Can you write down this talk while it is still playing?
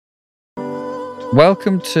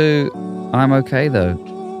Welcome to I'm Okay Though,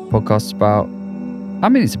 podcast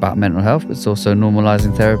it's about mental health, but it's also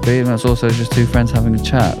normalising therapy, and it's also just two friends having a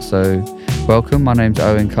chat. So welcome, my name's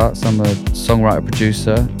Owen Cutts, I'm a songwriter,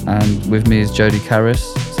 producer, and with me is Jodie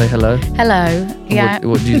Carris. Say hello. Hello. Yeah.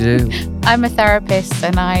 What do you do? I'm a therapist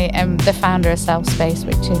and I am the founder of Self Space,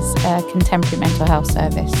 which is a contemporary mental health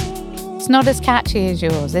service. It's not as catchy as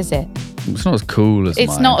yours, is it? It's not as cool as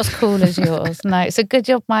It's mine. not as cool as yours. No, it's a good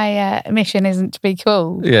job my mission isn't to be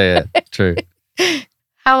cool. Yeah, true.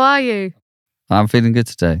 How are you? I'm feeling good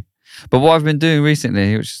today. But what I've been doing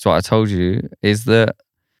recently, which is what I told you, is that,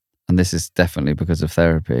 and this is definitely because of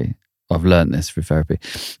therapy, I've learned this through therapy,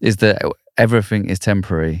 is that everything is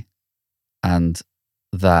temporary and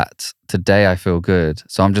that today I feel good.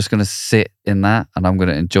 So I'm just going to sit in that and I'm going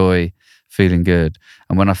to enjoy feeling good.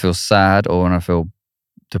 And when I feel sad or when I feel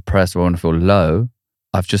depressed or when I feel low,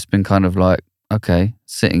 I've just been kind of like, okay,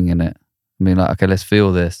 sitting in it. I mean, like, okay, let's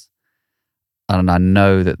feel this. And I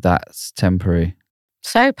know that that's temporary.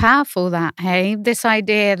 So powerful that, hey? This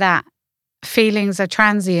idea that feelings are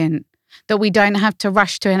transient, that we don't have to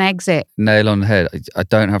rush to an exit. Nail on the head. I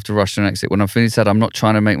don't have to rush to an exit. When I'm feeling sad, I'm not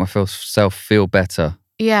trying to make myself feel better.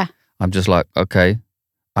 Yeah. I'm just like, okay,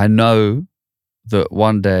 I know that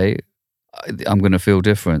one day I'm going to feel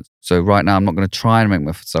different. So right now I'm not going to try and make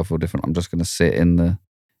myself feel different. I'm just going to sit in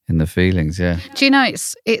the feelings, yeah. Do you know,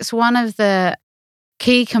 it's one of the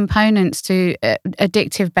key components to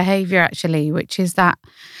addictive behavior, actually, which is that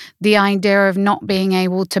the idea of not being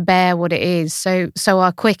able to bear what it is. So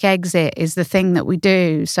our quick exit is the thing that we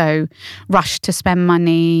do. So rush to spend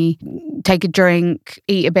money, take a drink,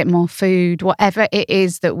 eat a bit more food, whatever it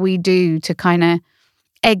is that we do to kind of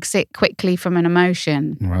exit quickly from an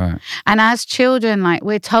emotion. Right. And as children, like,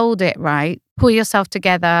 we're told it, right? Pull yourself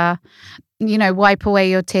together, wipe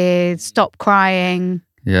away your tears, stop crying.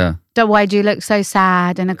 Yeah. Why do you look so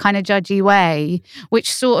sad, in a kind of judgy way,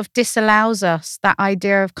 which sort of disallows us that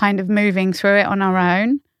idea of kind of moving through it on our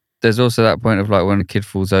own. There's also that point of like when a kid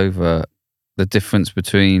falls over, the difference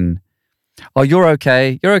between, oh, you're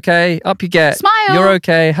okay, up you get. Smile. You're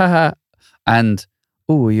okay, haha. And,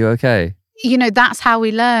 oh, are you okay? That's how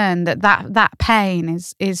we learn that pain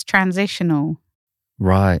is transitional.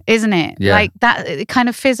 Right. Isn't it? Yeah. Like that kind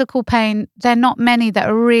of physical pain, there are not many that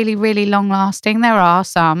are really, really long lasting. There are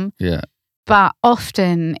some. Yeah. But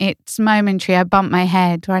often it's momentary. I bump my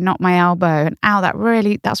head or I knock my elbow and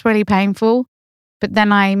that's really painful. But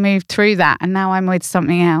then I moved through that and now I'm with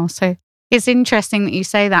something else. So it's interesting that you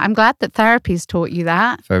say that. I'm glad that therapy's taught you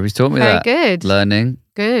that. Therapy's taught me Very that. good. Learning.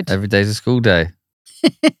 Good. Every day's a school day.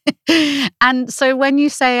 And so when you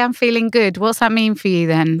say I'm feeling good, what's that mean for you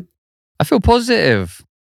then? I feel positive.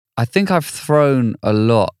 I think I've thrown a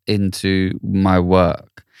lot into my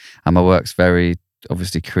work, and my work's very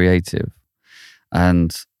obviously creative.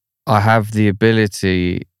 And I have the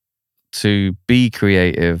ability to be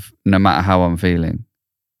creative no matter how I'm feeling,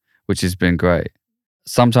 which has been great.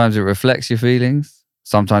 Sometimes it reflects your feelings,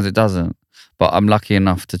 sometimes it doesn't. But I'm lucky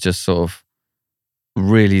enough to just sort of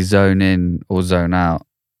really zone in or zone out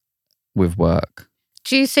with work.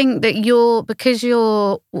 Do you think that because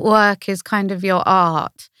your work is kind of your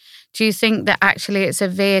art, do you think that actually it's a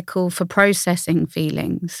vehicle for processing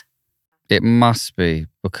feelings? It must be,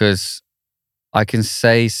 because I can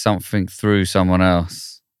say something through someone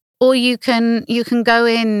else. Or you can go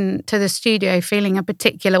into the studio feeling a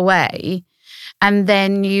particular way and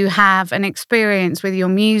then you have an experience with your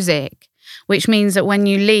music, which means that when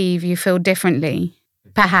you leave, you feel differently.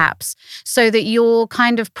 Perhaps, so that you're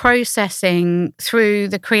kind of processing through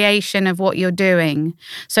the creation of what you're doing.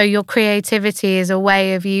 So your creativity is a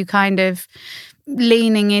way of you kind of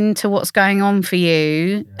leaning into what's going on for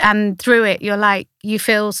you. Yeah. And through it, you're like, you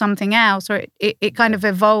feel something else, or it kind of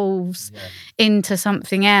evolves into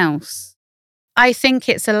something else. I think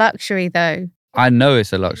it's a luxury, though. I know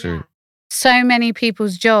it's a luxury. Yeah. So many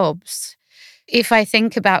people's jobs. If I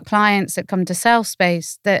think about clients that come to Self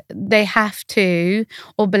Space, that they have to,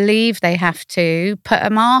 or believe they have to, put a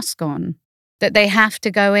mask on, that they have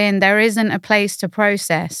to go in. There isn't a place to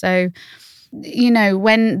process. So,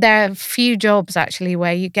 when there are few jobs actually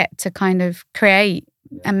where you get to kind of create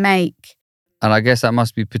and make. And I guess that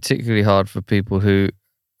must be particularly hard for people who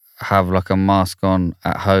have like a mask on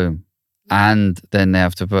at home and then they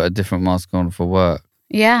have to put a different mask on for work.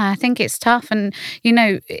 Yeah, I think it's tough. And,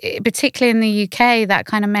 particularly in the UK, that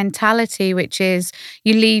kind of mentality, which is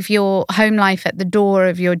you leave your home life at the door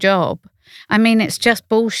of your job. I mean, it's just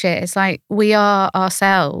bullshit. It's like, we are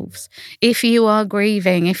ourselves. If you are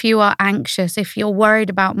grieving, if you are anxious, if you're worried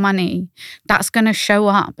about money, that's going to show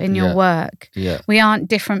up in your work. Yeah. We aren't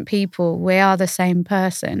different people. We are the same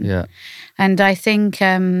person. Yeah. And I think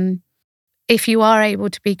if you are able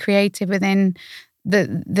to be creative within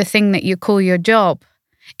the thing that you call your job,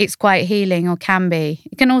 it's quite healing, or can be.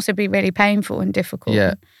 It can also be really painful and difficult.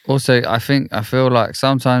 Yeah. Also, I feel like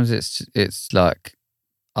sometimes it's like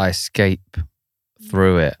I escape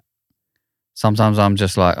through it. Sometimes I'm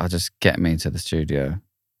just like, just get me into the studio.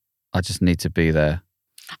 I just need to be there.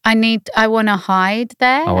 I want to hide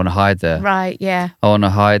there. I want to hide there. Right, yeah. I want to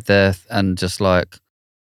hide there and just like,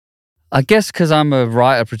 I guess because I'm a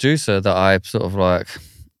writer producer, that I sort of like,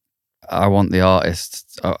 I want the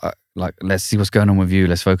artist, like, let's see what's going on with you.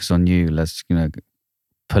 Let's focus on you. Let's,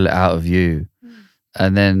 pull it out of you.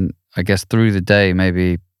 And then I guess through the day,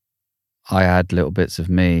 maybe I add little bits of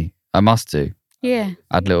me. I must do. Yeah.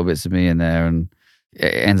 Add little bits of me in there, and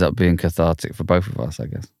it ends up being cathartic for both of us, I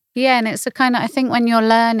guess. Yeah, and it's a kind of, I think when you're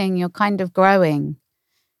learning, you're kind of growing.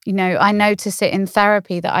 I notice it in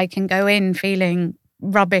therapy that I can go in feeling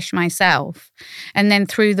rubbish myself. And then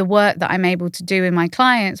through the work that I'm able to do with my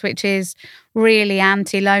clients, which is really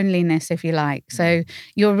anti-loneliness, if you like. So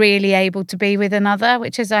you're really able to be with another,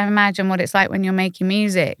 which is, I imagine, what it's like when you're making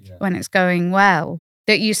music, when it's going well.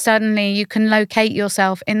 That you can locate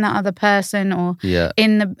yourself in that other person, or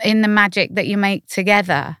in the magic that you make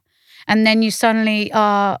together. And then you suddenly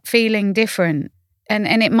are feeling different.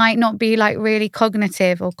 And it might not be like really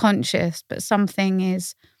cognitive or conscious, but something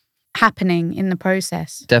is happening in the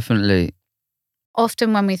process. Definitely.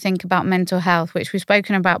 Often when we think about mental health, which we've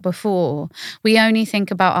spoken about before, we only think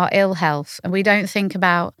about our ill health, and we don't think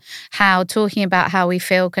about how talking about how we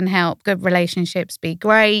feel can help good relationships be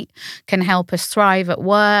great, can help us thrive at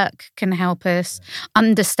work, can help us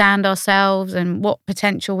understand ourselves and what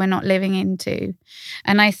potential we're not living into.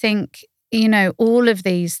 And I think, all of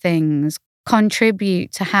these things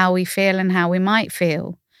contribute to how we feel and how we might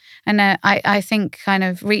feel. And I think kind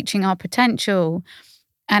of reaching our potential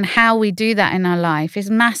and how we do that in our life is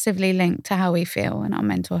massively linked to how we feel and our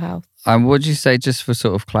mental health. And would you say, just for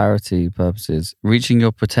sort of clarity purposes, reaching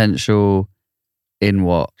your potential in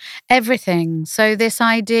what? Everything. So this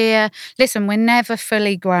idea, listen, we're never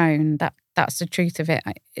fully grown. That's the truth of it,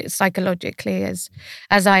 psychologically,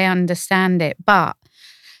 as I understand it. But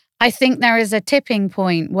I think there is a tipping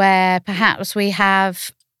point where perhaps we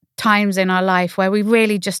have times in our life where we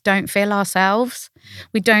really just don't feel ourselves.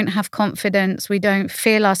 We don't have confidence. We don't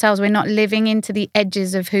feel ourselves. We're not living into the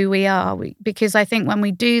edges of who we are. Because I think when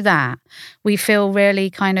we do that, we feel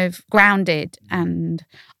really kind of grounded, and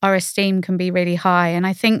our esteem can be really high. And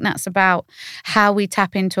I think that's about how we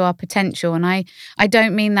tap into our potential. And I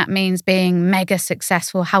don't mean that means being mega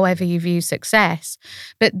successful, however you view success,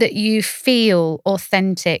 but that you feel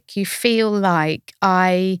authentic. You feel like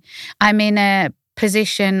I'm in a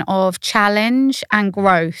position of challenge and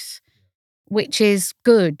growth, which is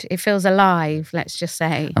good. It feels alive, let's just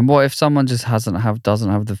say. And what if someone just doesn't have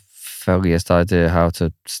the foggiest idea how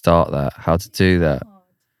to start that, how to do that?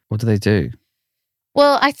 What do they do?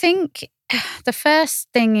 Well, I think the first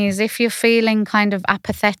thing is, if you're feeling kind of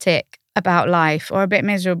apathetic about life, or a bit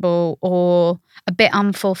miserable, or a bit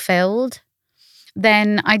unfulfilled,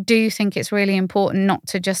 then I do think it's really important not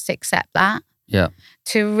to just accept that. Yeah.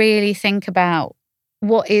 To really think about,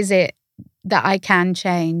 what is it that I can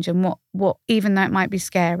change, and what even though it might be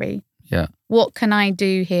scary, what can I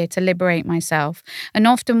do here to liberate myself? And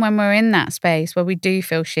often when we're in that space where we do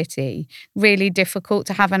feel shitty, really difficult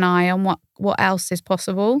to have an eye on what else is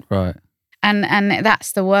possible. Right. And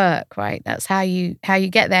that's the work, right? That's how you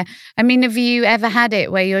get there. I mean, have you ever had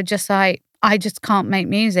it where you're just like, I just can't make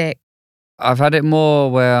music? I've had it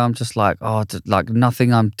more where I'm just like, like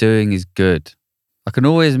nothing I'm doing is good. I can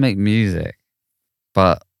always make music,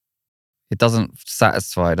 but it doesn't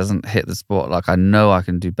satisfy. It doesn't hit the spot. Like, I know I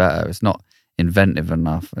can do better. It's not inventive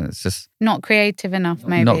enough. And it's just not creative enough,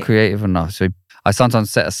 maybe. Not creative enough. So I sometimes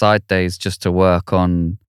set aside days just to work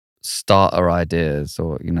on starter ideas,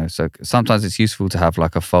 or, so sometimes it's useful to have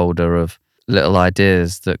like a folder of little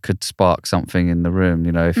ideas that could spark something in the room.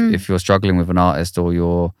 If you're struggling with an artist,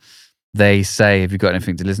 or they say, have you got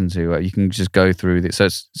anything to listen to? You can just go through this. So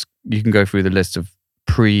you can go through the list of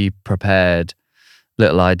pre-prepared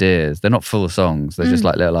little ideas. They're not full of songs. They're just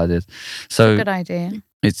like little ideas. So good idea.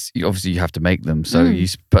 It's obviously you have to make them. So you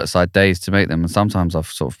put aside days to make them. And sometimes I've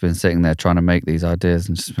sort of been sitting there trying to make these ideas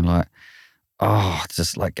and just been like,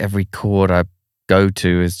 just like every chord I go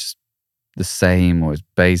to is just the same, or it's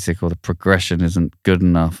basic, or the progression isn't good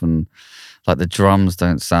enough. And like the drums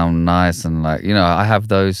don't sound nice, and like, you know, I have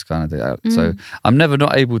those kind of things. So I'm never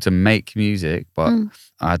not able to make music, but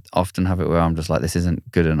I often have it where I'm just like, this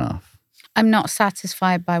isn't good enough. I'm not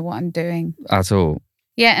satisfied by what I'm doing At all.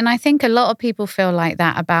 Yeah, and I think a lot of people feel like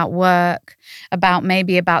that about work, about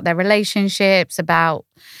their relationships, about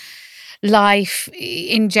life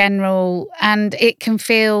in general, and it can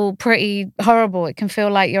feel pretty horrible. It can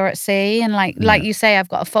feel like you're at sea, and like you say, I've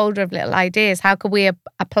got a folder of little ideas. How could we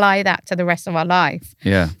apply that to the rest of our life?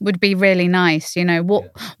 Yeah, would be really nice. You know,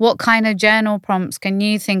 what kind of journal prompts can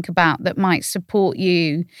you think about that might support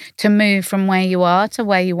you to move from where you are to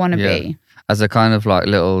where you want to be? As a kind of like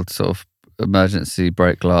little sort of emergency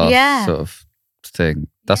break glass sort of thing.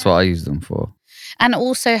 That's what I use them for. And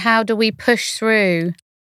also, how do we push through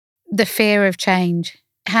the fear of change?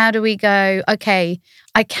 How do we go, okay,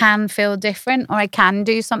 I can feel different, or I can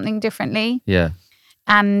do something differently? Yeah.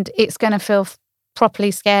 And it's going to feel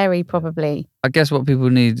properly scary, probably. I guess what people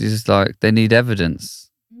need is like, they need evidence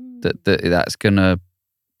that's going to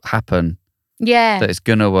happen. Yeah. That it's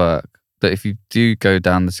going to work. That if you do go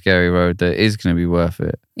down the scary road, that it is going to be worth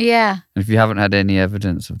it. Yeah. And if you haven't had any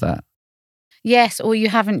evidence of that. Yes, or you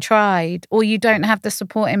haven't tried, or you don't have the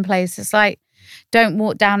support in place. It's like, don't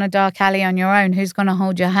walk down a dark alley on your own. Who's going to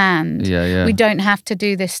hold your hand? Yeah. We don't have to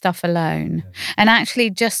do this stuff alone. And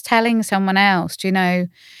actually just telling someone else, you know,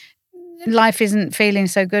 life isn't feeling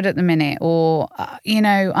so good at the minute, or, you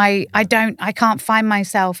know, I can't find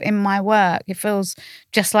myself in my work. It feels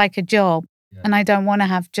just like a job. And I don't want to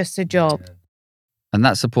have just a job. And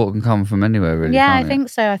that support can come from anywhere, really. Yeah, I think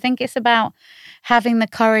so. I think it's about having the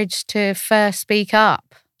courage to first speak up.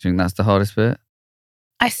 Do you think that's the hardest bit?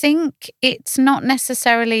 I think it's not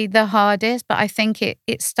necessarily the hardest, but I think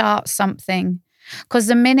it starts something. Because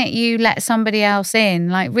the minute you let somebody else in,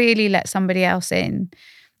 like really let somebody else in,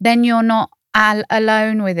 then you're not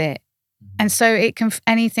alone with it. And so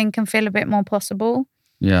anything can feel a bit more possible.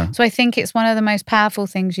 Yeah. So I think it's one of the most powerful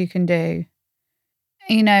things you can do.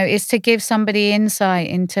 You know, is to give somebody insight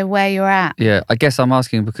into where you're at. Yeah, I guess I'm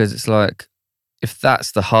asking because it's like, if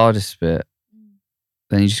that's the hardest bit,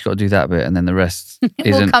 then you just got to do that bit, and then the rest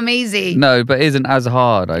isn't. Will come easy. No, but isn't as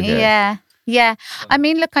hard, I guess. Yeah. I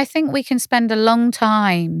mean, look, I think we can spend a long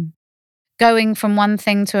time going from one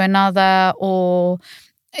thing to another, or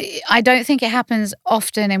I don't think it happens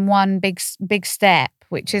often in one big step,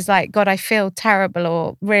 which is like, God, I feel terrible,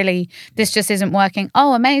 or really, this just isn't working.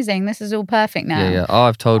 Oh, amazing, this is all perfect now. Yeah. Oh,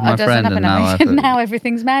 I've told my friend, and now now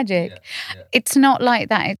everything's magic. Yeah. It's not like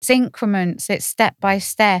that. It's increments. It's step by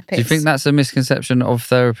step. Do you think that's a misconception of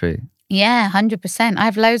therapy? Yeah, 100%. I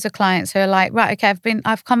have loads of clients who are like, right, okay,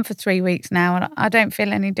 I've come for 3 weeks now, and I don't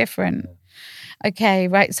feel any different. Okay,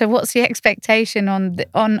 right. So what's the expectation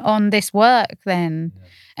on this work then? Yeah.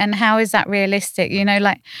 And how is that realistic? You know,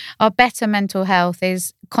 like, our better mental health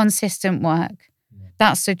is consistent work. Yeah.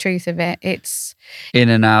 That's the truth of it. It's in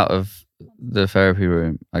and out of the therapy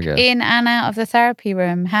room, I guess. In and out of the therapy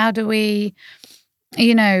room. How do we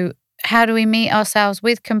meet ourselves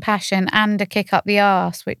with compassion and a kick up the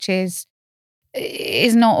arse, which is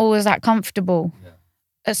not always that comfortable. Yeah.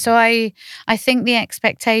 So I think the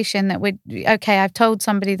expectation that I've told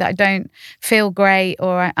somebody that I don't feel great,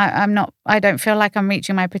 or I don't feel like I'm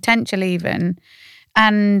reaching my potential even,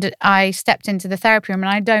 and I stepped into the therapy room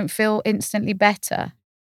and I don't feel instantly better.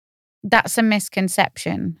 That's a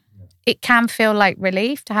misconception. Yeah. It can feel like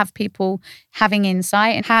relief to have people having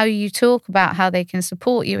insight, and how you talk about how they can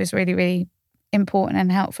support you is really, really important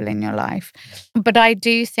and helpful in your life. Yeah. But I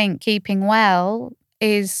do think keeping well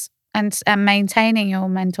and maintaining your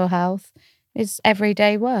mental health is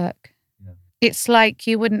everyday work. Yeah. It's like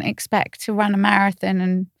you wouldn't expect to run a marathon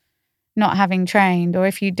and not having trained, or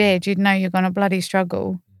if you did, you'd know you're going to bloody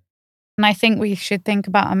struggle. And I think we should think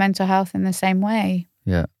about our mental health in the same way.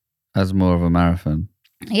 Yeah, as more of a marathon.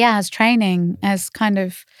 Yeah, as training, as kind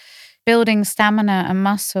of building stamina and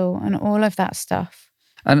muscle and all of that stuff.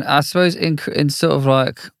 And I suppose in sort of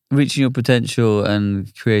like reaching your potential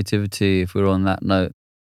and creativity, if we're on that note,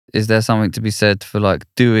 is there something to be said for like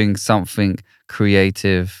doing something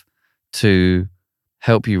creative to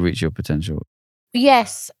help you reach your potential?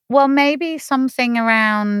 Yes. Well, maybe something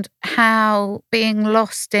around how being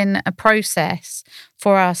lost in a process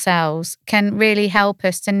for ourselves can really help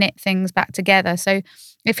us to knit things back together. So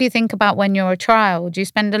if you think about when you're a child, you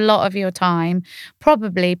spend a lot of your time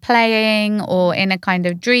probably playing or in a kind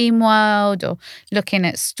of dream world or looking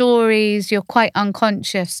at stories. You're quite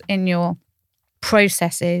unconscious in your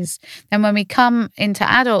processes. Then when we come into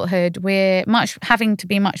adulthood, we're having to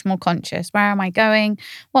be much more conscious. Where am I going?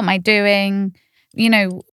 What am I doing? You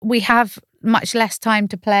know, we have much less time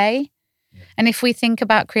to play. Yeah. And if we think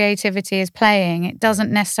about creativity as playing, it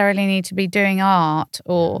doesn't necessarily need to be doing art,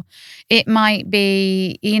 or it might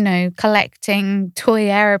be, collecting toy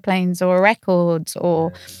airplanes or records,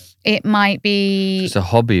 or it might be It's a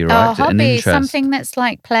hobby, a right? An hobby, interest. something that's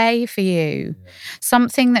like play for you,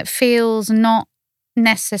 something that feels not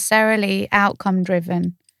necessarily outcome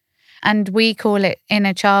driven. And we call it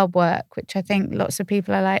inner child work, which I think lots of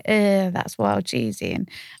people are like, that's wild cheesy and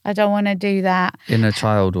I don't want to do that. Inner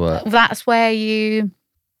child work. That's where you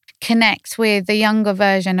connect with the younger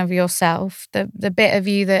version of yourself, the bit of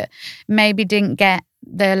you that maybe didn't get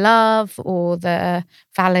the love or the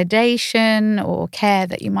validation or care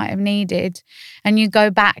that you might have needed. And you go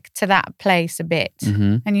back to that place a bit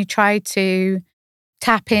and you try to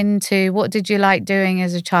tap into, what did you like doing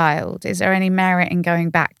as a child? Is there any merit in going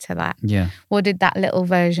back to that? Yeah. What did that little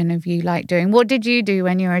version of you like doing? What did you do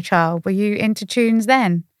when you were a child? Were you into tunes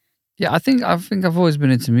then? Yeah, I think I've always been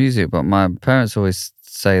into music, but my parents always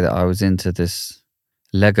say that I was into this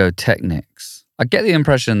Lego Technics. I get the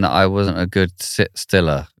impression that I wasn't a good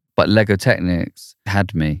sit-stiller, but Lego Technics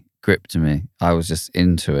had me, gripped me. I was just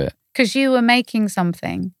into it. Because you were making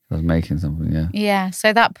something. I was making something, yeah. Yeah,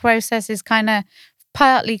 so that process is kind of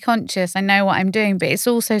partly conscious. I know what I'm doing, but it's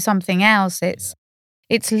also something else. It's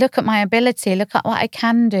look at my ability, look at what I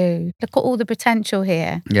can do, look at all the potential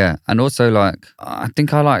here. Yeah, and also I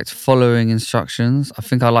think I liked following instructions. I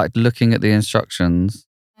think I liked looking at the instructions.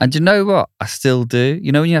 And you know what? I still do.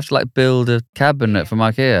 You know when you have to build a cabinet from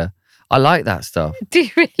IKEA? I like that stuff. Do you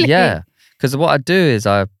really? Yeah, because what I do is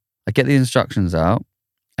I get the instructions out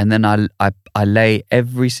and then I lay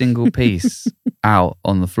every single piece out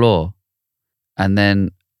on the floor. And then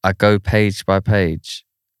I go page by page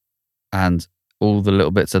and all the little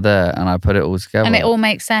bits are there and I put it all together. And it all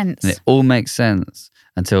makes sense. And it all makes sense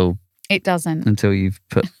until it doesn't. Until you've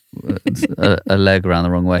put a leg around the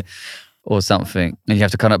wrong way or something. And you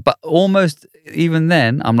have to but almost even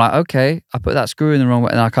then, I'm like, okay, I put that screw in the wrong way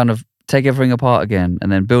and I kind of take everything apart again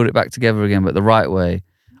and then build it back together again, but the right way.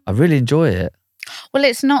 I really enjoy it. Well,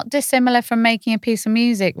 it's not dissimilar from making a piece of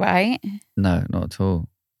music, right? No, not at all.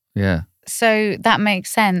 Yeah. So that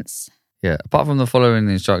makes sense. Yeah, apart from the following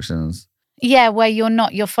the instructions. Yeah, where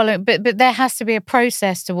you're following, but there has to be a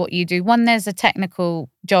process to what you do. One, there's a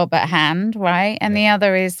technical job at hand, right? And the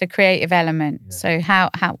other is the creative element. Yeah. So how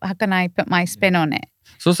can I put my spin on it?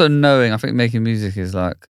 It's also knowing, I think making music is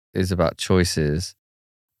about choices,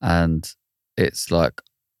 and it's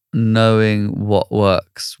knowing what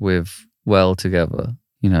works well together.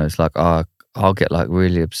 It's I'll get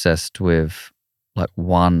really obsessed with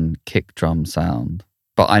one kick drum sound,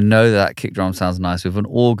 but I know that kick drum sounds nice with an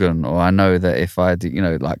organ, or I know that if I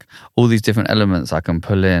do, all these different elements I can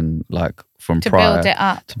pull in from to prior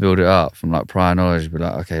build it up from prior knowledge. Be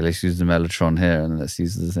okay, let's use the mellotron here and let's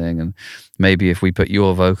use the thing, and maybe if we put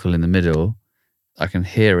your vocal in the middle, I can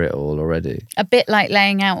hear it all already. A bit like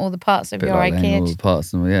laying out all the parts of your IKEA. All the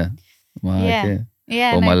parts, IKEA.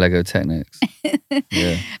 Yeah, or my Lego Technics.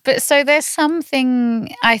 Yeah. But so there's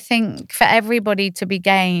something I think for everybody to be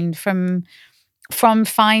gained from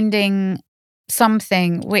finding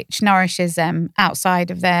something which nourishes them outside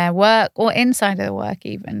of their work or inside of the work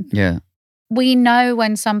even. Yeah. We know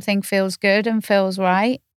when something feels good and feels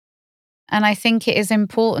right. And I think it is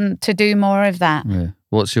important to do more of that. Yeah.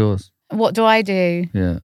 What's yours? What do I do?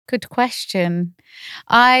 Yeah. Good question.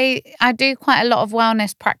 I do quite a lot of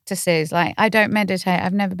wellness practices. I don't meditate.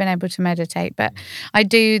 I've never been able to meditate, but I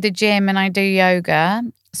do the gym and I do yoga.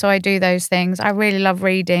 So I do those things. I really love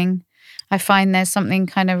reading. I find there's something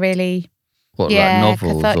kind of really... What,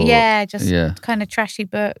 novels? Kind of trashy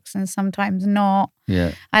books and sometimes not.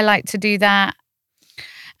 Yeah. I like to do that.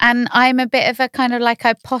 And I'm a bit of a kind of I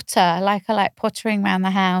potter. I like pottering around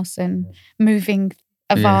the house and moving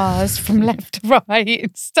a vase from left to right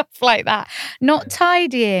and stuff like that. Not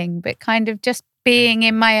tidying, but kind of just being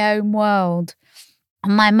in my own world.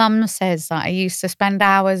 And my mum says that I used to spend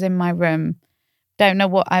hours in my room. Don't know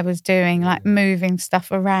what I was doing, moving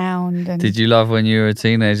stuff around. And did you love when you were a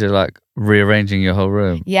teenager, rearranging your whole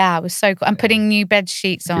room? Yeah, it was so cool. And putting new bed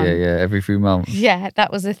sheets on. Yeah, every few months. Yeah,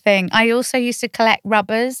 that was a thing. I also used to collect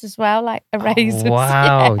rubbers as well, erasers. Oh,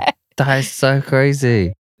 wow, yeah. That is so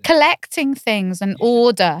crazy. Collecting things and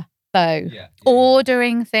order, though.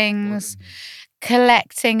 Ordering things,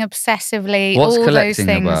 collecting obsessively. What's all collecting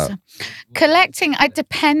those things. about? Collecting, it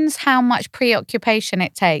depends how much preoccupation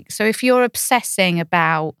it takes. So if you're obsessing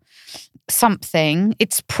about something,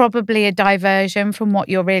 it's probably a diversion from what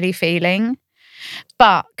you're really feeling.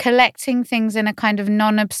 But collecting things in a kind of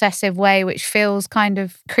non-obsessive way, which feels kind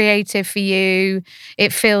of creative for you,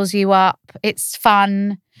 it fills you up, it's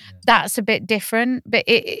fun. that's a bit different. But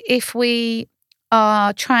if we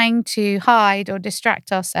are trying to hide or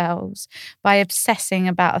distract ourselves by obsessing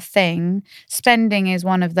about a thing, spending is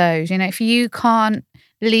one of those. You know, if you can't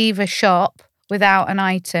leave a shop without an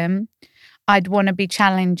item, I'd want to be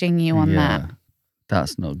challenging you on that.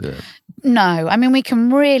 That's not good. No, I mean, we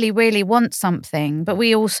can really, really want something, but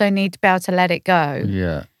we also need to be able to let it go.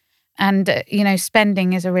 Yeah. And, you know,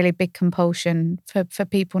 spending is a really big compulsion for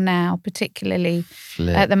people now, particularly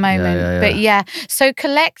at the moment. But yeah, so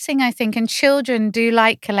collecting, I think, and children do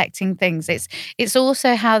like collecting things. It's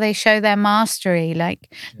also how they show their mastery.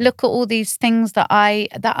 Like, look at all these things that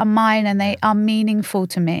are mine and they are meaningful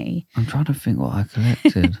to me. I'm trying to think what I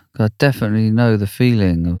collected. I definitely know the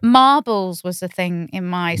feeling of marbles was the thing in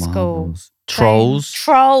my school. Trolls.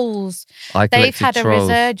 They've had a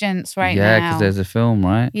resurgence now. Yeah, because there's a film,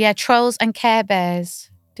 right? Yeah, Trolls and Care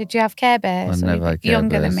Bears. Did you have Care Bears? I never had Care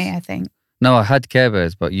Younger Bears. than me, I think. No, I had Care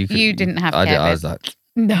Bears, but you didn't have Care Bears. I was like,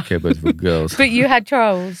 no. Care Bears for girls. But you had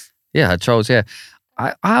Trolls. Yeah, I had Trolls, yeah.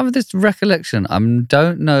 I have this recollection. I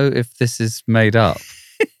don't know if this is made up,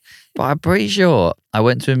 but I'm pretty sure I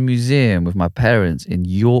went to a museum with my parents in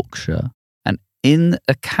Yorkshire, and in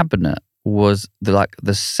a cabinet was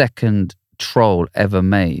the second troll ever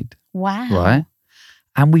made. Wow. Right?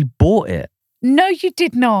 And we bought it. No, you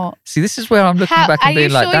did not. See, this is where I'm looking back and being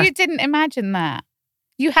like, are you sure you didn't imagine that?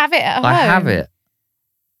 You have it at home? I have it.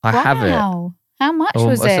 I have it. Wow. How much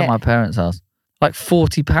was it? It's at my parents' house. Like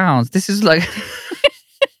 £40. This is like...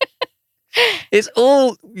 It's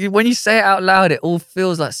all, when you say it out loud, it all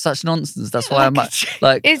feels like such nonsense. That's why I'm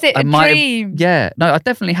like... Is it a dream? Yeah. No, I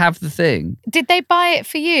definitely have the thing. Did they buy it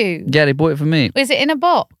for you? Yeah, they bought it for me. Is it in a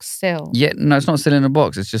box still? Yeah, no, it's not still in a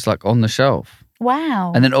box. It's just like on the shelf.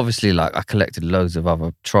 Wow. And then obviously like I collected loads of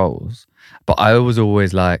other trolls. But I was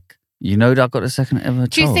always like, you know that I got the second ever troll.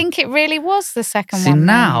 Do you think it really was the second one? See,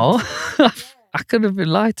 now, I could have been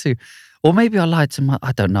lied to. Or maybe I lied to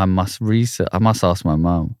I don't know, I must ask my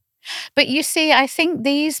mum. But you see, I think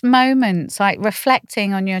these moments, like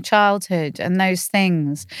reflecting on your childhood and those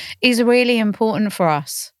things, is really important for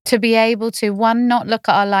us to be able to, one, not look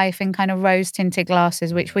at our life in kind of rose-tinted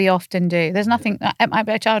glasses, which we often do. There's nothing,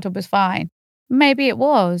 my childhood was fine. Maybe it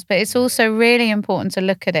was, but it's also really important to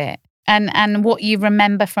look at it and what you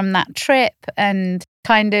remember from that trip and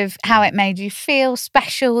kind of how it made you feel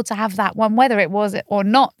special to have that one, whether it was or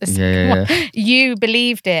not the second one. You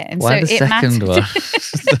believed it, and why so it mattered.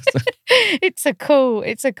 It's a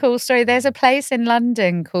cool story. There's a place in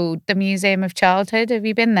London called the Museum of Childhood. Have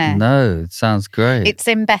you been there? No, it sounds great. It's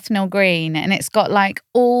in Bethnal Green, and it's got like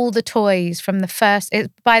all the toys from the first.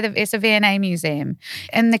 It's a V&A museum,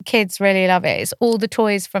 and the kids really love it. It's all the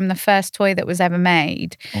toys from the first toy that was ever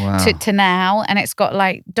made to now, and it's got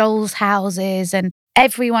like dolls' houses and.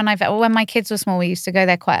 When my kids were small, we used to go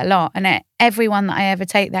there quite a lot. And everyone that I ever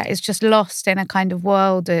take there is just lost in a kind of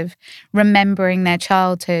world of remembering their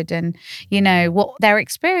childhood and, you know, what their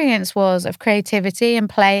experience was of creativity and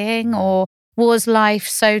playing, or was life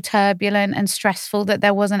so turbulent and stressful that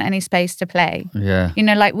there wasn't any space to play? Yeah. You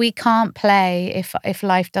know, like we can't play if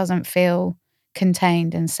life doesn't feel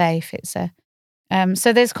contained and safe. So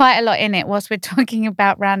there's quite a lot in it whilst we're talking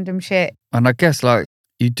about random shit. And I guess like,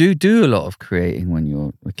 you do a lot of creating when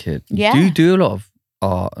you're a kid. You do a lot of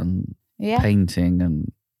art and painting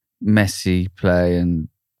and messy play and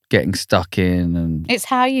getting stuck in. And it's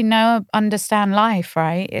how you understand life,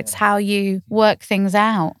 right? It's how you work things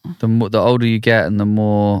out. The older you get and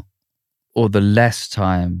the less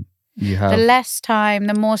time you have. The less time,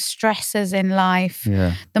 the more stresses in life,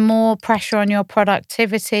 the more pressure on your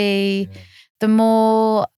productivity, the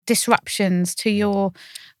more disruptions to your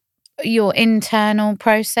internal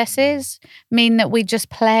processes mean that we just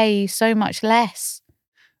play so much less.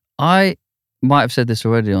 I might have said this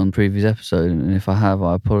already on previous episode, and if I have,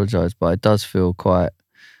 I apologise, but it does feel quite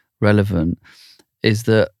relevant, is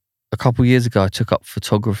that a couple of years ago I took up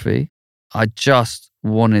photography. I just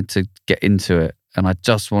wanted to get into it and I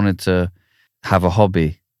just wanted to have a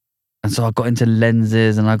hobby. And so I got into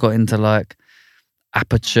lenses and I got into like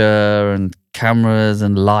aperture and cameras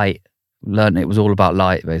and light. Learned it was all about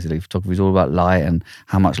light, basically. Photography is all about light and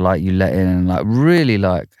how much light you let in, and like really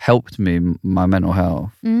like helped me, my mental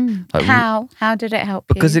health. Like, how did it help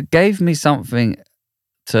because you? It gave me something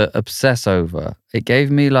to obsess over. It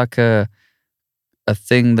gave me like a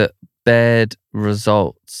thing that bared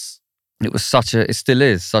results. It still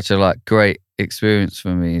is such a like great experience for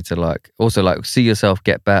me to like also like see yourself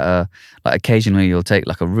get better. Like occasionally you'll take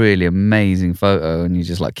like a really amazing photo and you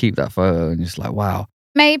just like keep that photo and you're just like, wow.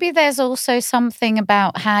 Maybe there's also something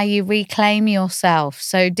about how you reclaim yourself.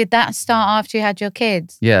 So did that start after you had your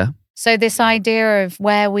kids? Yeah. So this idea of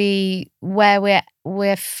where we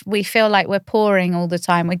feel like we're pouring all the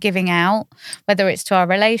time, we're giving out, whether it's to our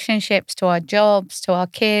relationships, to our jobs, to our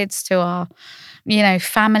kids, to our,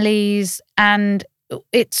 families. And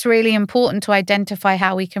it's really important to identify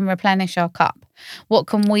how we can replenish our cup. What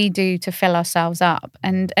can we do to fill ourselves up?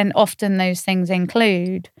 And often those things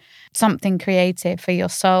include something creative for your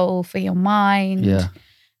soul, for your mind. Yeah.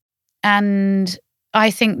 And I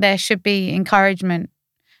think there should be encouragement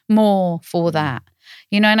more for that.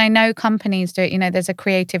 And I know companies do it, there's a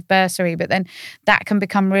creative bursary, but then that can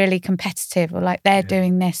become really competitive, or like they're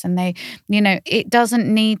doing this and they, it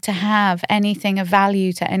doesn't need to have anything of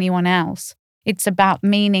value to anyone else. It's about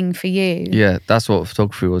meaning for you. Yeah, that's what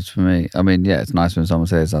photography was for me. I mean, yeah, it's nice when someone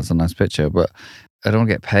says that's a nice picture, but I don't want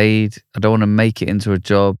to get paid. I don't want to make it into a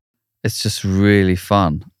job. It's just really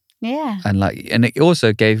fun. Yeah. And it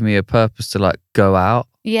also gave me a purpose to go out.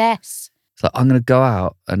 Yes. It's I'm going to go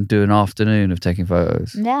out and do an afternoon of taking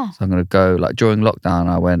photos. Yeah. So I'm going to go, during lockdown,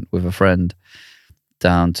 I went with a friend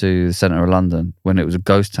down to the centre of London when it was a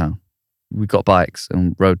ghost town. We got bikes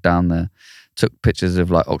and rode down there, took pictures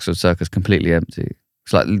of Oxford Circus completely empty.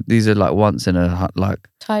 It's these are once in a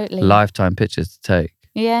totally lifetime pictures to take.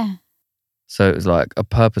 Yeah. So it was a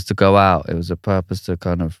purpose to go out. It was a purpose to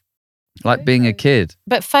kind of being a kid.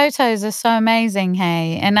 But photos are so amazing,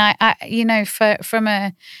 hey. And I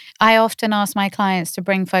often ask my clients to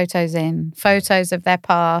bring photos of their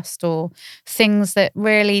past or things that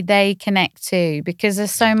really they connect to, because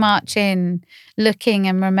there's so much in looking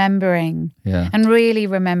and remembering. Yeah. And really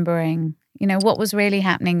remembering, what was really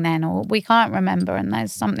happening then, or we can't remember, and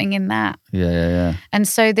there's something in that. Yeah. And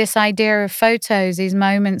so this idea of photos, these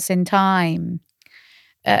moments in time,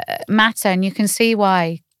 matter, and you can see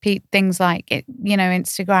why things like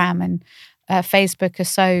Instagram and Facebook are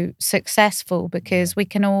so successful, because we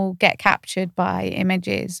can all get captured by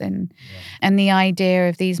images and the idea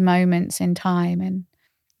of these moments in time. And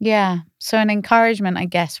so an encouragement, I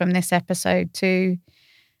guess, from this episode to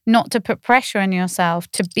not to put pressure on yourself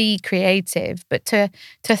to be creative, but to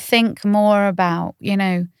think more about,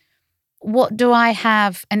 what do I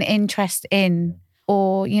have an interest in?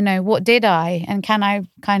 Or, what did I? And can I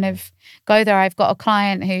kind of go there? I've got a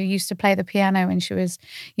client who used to play the piano when she was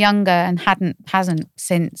younger and hasn't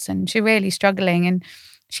since. And she's really struggling. And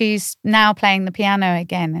she's now playing the piano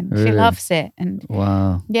again, and really? She loves it. And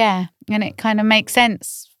wow. Yeah. And it kind of makes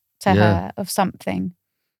sense to her of something.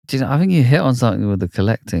 Do you know, I think you hit on something with the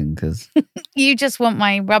collecting, because you just want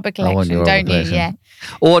my rubber collection, want your don't rubber you? collection. Yeah.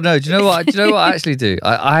 Or no, do you know what? Do you know what I actually do?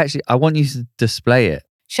 I want you to display it.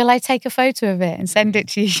 Shall I take a photo of it and send it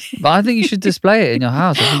to you? But I think you should display it in your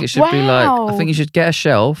house. I think it should be I think you should get a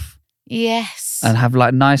shelf. Yes. And have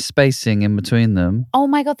nice spacing in between them. Oh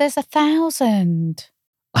my God, there's 1,000.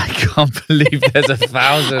 I can't believe there's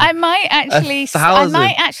 1,000. I might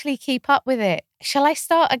actually keep up with it. Shall I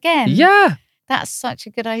start again? Yeah. That's such a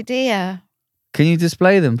good idea. Can you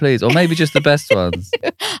display them, please? Or maybe just the best ones.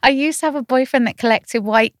 I used to have a boyfriend that collected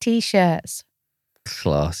white T-shirts.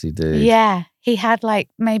 Classy dude. Yeah. He had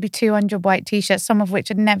maybe 200 white T-shirts, some of which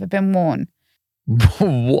had never been worn.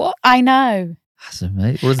 What? I know. That's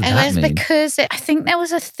amazing. What does that mean? It was because I think there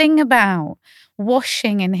was a thing about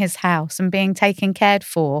washing in his house and being taken cared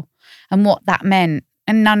for and what that meant.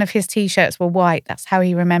 And none of his T-shirts were white. That's how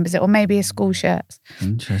he remembers it. Or maybe his school shirts.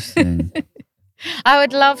 Interesting. I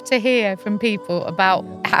would love to hear from people about,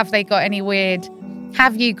 have you got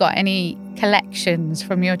any collections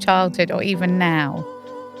from your childhood or even now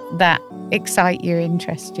that excite you,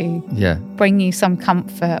 interest you, bring you some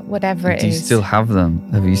comfort, whatever it is. Do you still have them?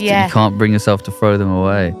 You can't bring yourself to throw them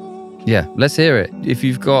away? Yeah, let's hear it. If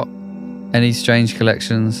you've got any strange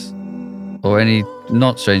collections or any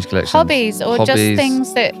not strange collections. Hobbies, just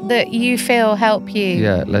things that you feel help you.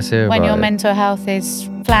 Yeah, let's hear about it. When your mental health is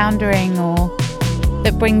floundering or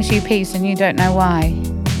that brings you peace and you don't know why.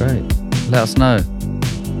 Great. Let us know.